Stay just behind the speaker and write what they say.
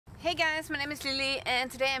Hey guys, my name is Lily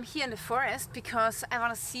and today I'm here in the forest because I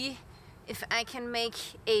want to see if I can make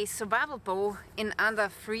a survival bow in under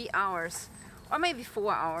 3 hours or maybe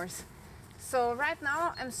 4 hours. So right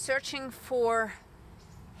now I'm searching for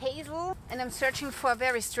hazel and I'm searching for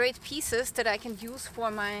very straight pieces that I can use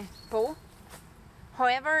for my bow.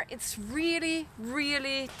 However, it's really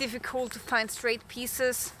difficult to find straight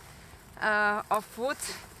pieces of wood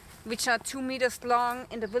which are 2 meters long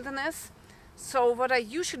in the wilderness. So what I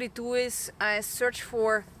usually do is I search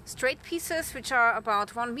for straight pieces which are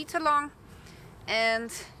about 1 meter long,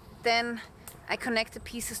 and then I connect the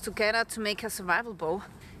pieces together to make a survival bow.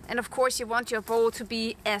 And of course you want your bow to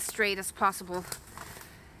be as straight as possible.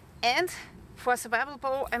 And for a survival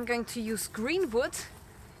bow I'm going to use green wood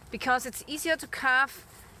because it's easier to carve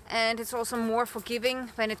and it's also more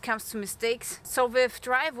forgiving when it comes to mistakes. So with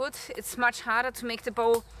dry wood it's much harder to make the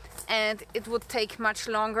bow and it would take much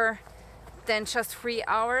longer than just 3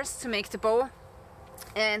 hours to make the bow,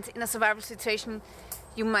 and in a survival situation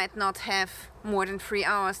you might not have more than 3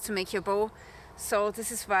 hours to make your bow. So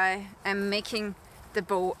this is why I'm making the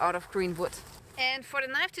bow out of green wood. And for the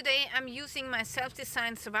knife today I'm using my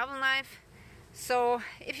self-designed survival knife. So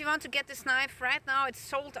if you want to get this knife, right now it's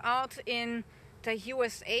sold out in the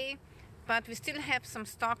USA, but we still have some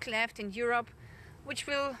stock left in Europe which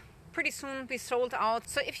will pretty soon be sold out.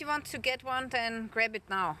 So if you want to get one, then grab it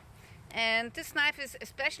now. And this knife is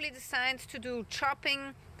especially designed to do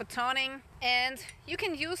chopping, batoning, and you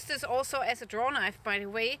can use this also as a draw knife, by the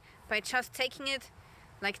way, by just taking it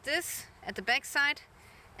like this at the back side,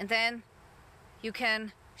 and then you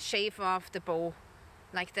can shave off the bow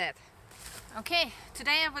like that. Okay,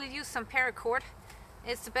 today I will use some paracord.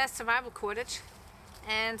 It's the best survival cordage,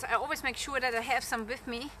 and I always make sure that I have some with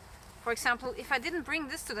me. For example, if I didn't bring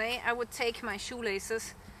this today, I would take my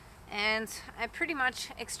shoelaces. And I pretty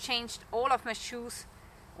much exchanged all of my shoes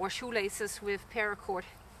or shoelaces with paracord.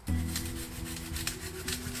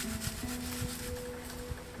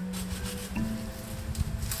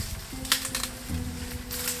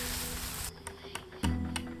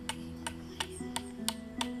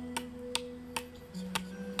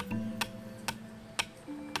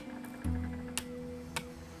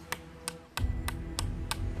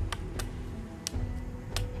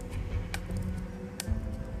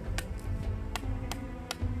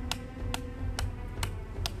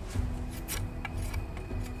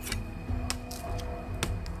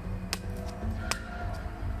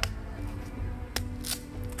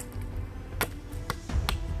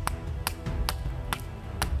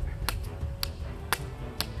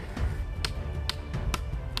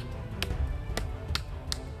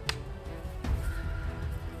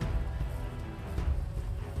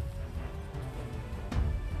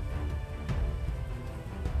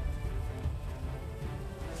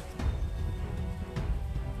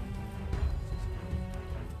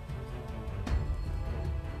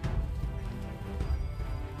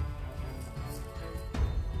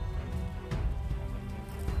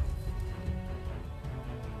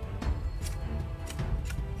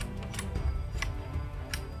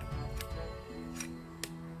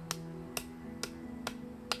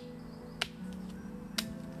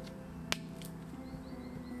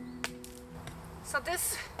 So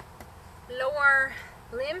this lower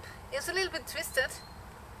limb is a little bit twisted,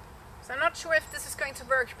 so I'm not sure if this is going to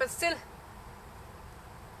work, but still,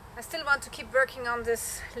 I still want to keep working on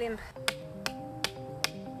this limb.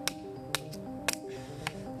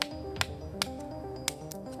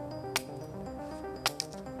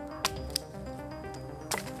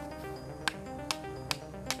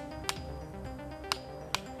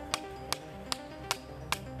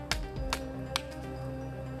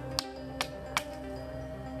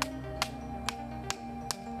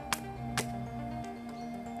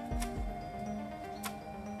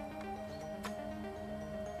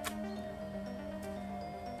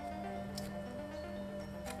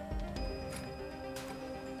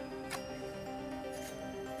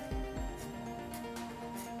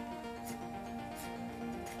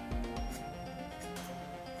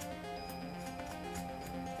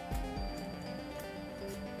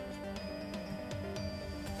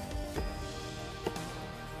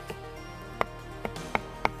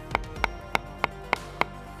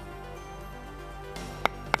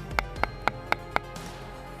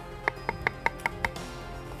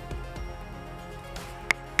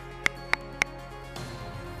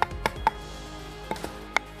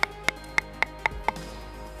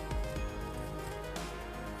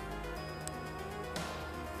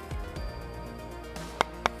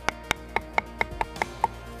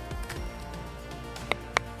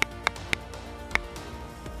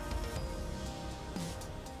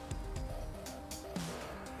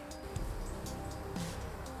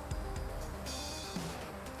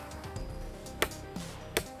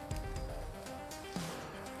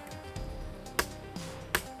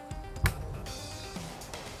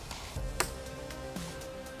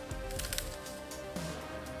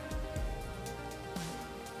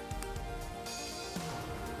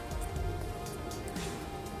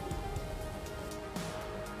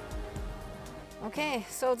 Okay,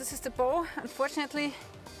 so this is the bow. Unfortunately,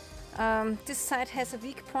 this side has a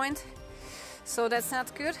weak point, so that's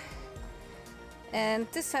not good. And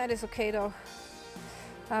this side is okay though.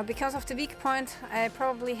 Because of the weak point, I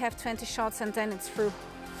probably have 20 shots and then it's through.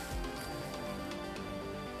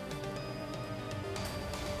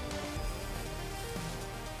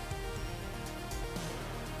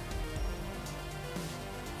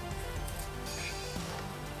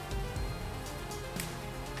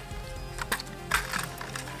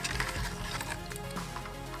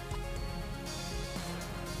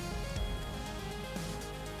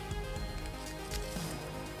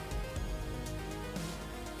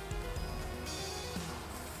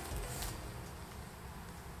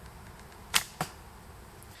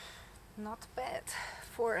 Not bad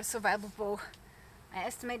for a survival bow. I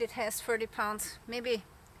estimate it has 30 pounds, maybe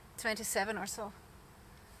 27 or so.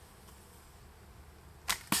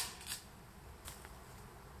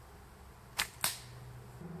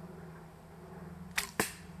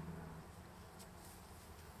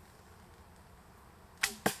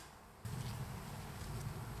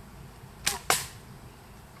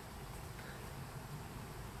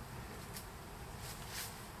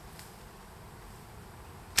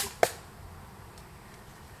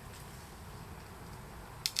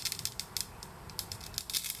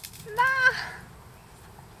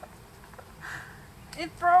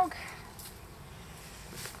 It broke.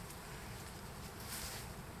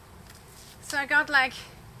 So I got like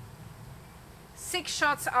 6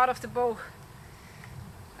 shots out of the bow.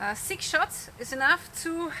 6 shots is enough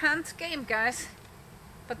to hunt game, guys.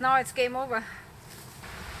 But now it's game over.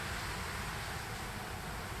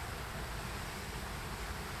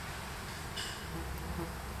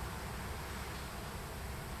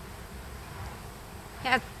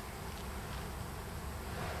 Yeah.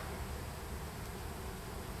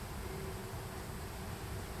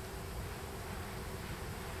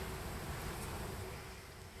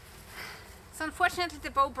 So unfortunately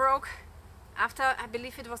the bow broke after, I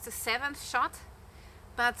believe it was the 7th shot,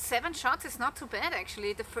 but 7 shots is not too bad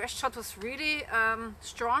actually. The first shot was really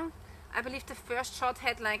strong. I believe the first shot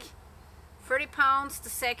had like 30 pounds, the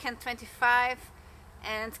second 25,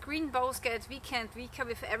 and green bows get weaker and weaker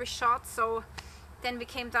with every shot, so then we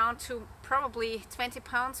came down to probably 20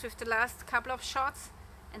 pounds with the last couple of shots,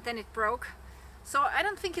 and then it broke. So I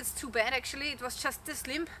don't think it's too bad actually. It was just this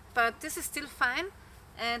limp, but this is still fine.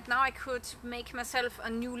 And now I could make myself a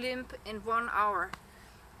new limb in 1 hour.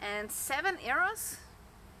 And 7 arrows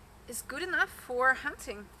is good enough for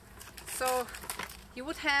hunting. So you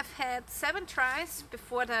would have had 7 tries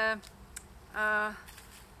before the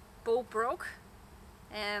bow broke.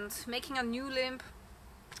 And making a new limb,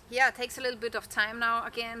 yeah, it takes a little bit of time now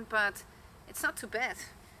again, but it's not too bad.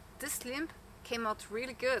 This limb came out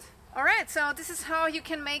really good. Alright, so this is how you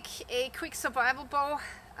can make a quick survival bow.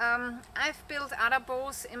 I've built other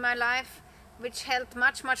bows in my life which held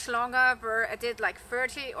much longer, where I did like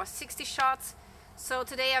 30 or 60 shots. So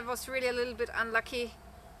today I was really a little bit unlucky,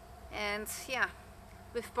 and yeah,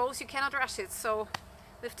 with bows you cannot rush it. So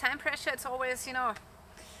with time pressure it's always, you know,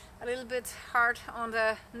 a little bit hard on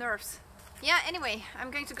the nerves. Yeah, anyway, I'm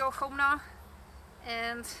going to go home now,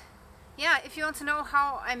 and yeah, if you want to know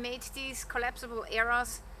how I made these collapsible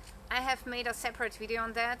arrows, I have made a separate video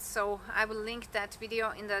on that, so I will link that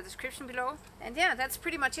video in the description below. And yeah, that's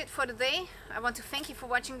pretty much it for today. I want to thank you for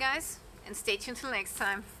watching, guys, and stay tuned till next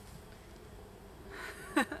time.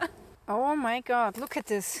 Oh my god, look at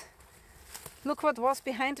this. Look what was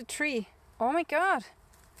behind the tree. Oh my god.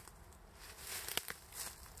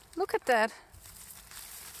 Look at that.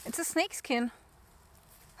 It's a snake skin.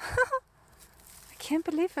 I can't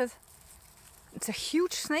believe it. It's a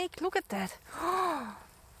huge snake. Look at that.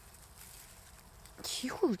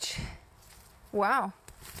 Huge. Wow.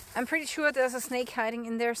 I'm pretty sure there's a snake hiding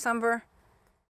in there somewhere.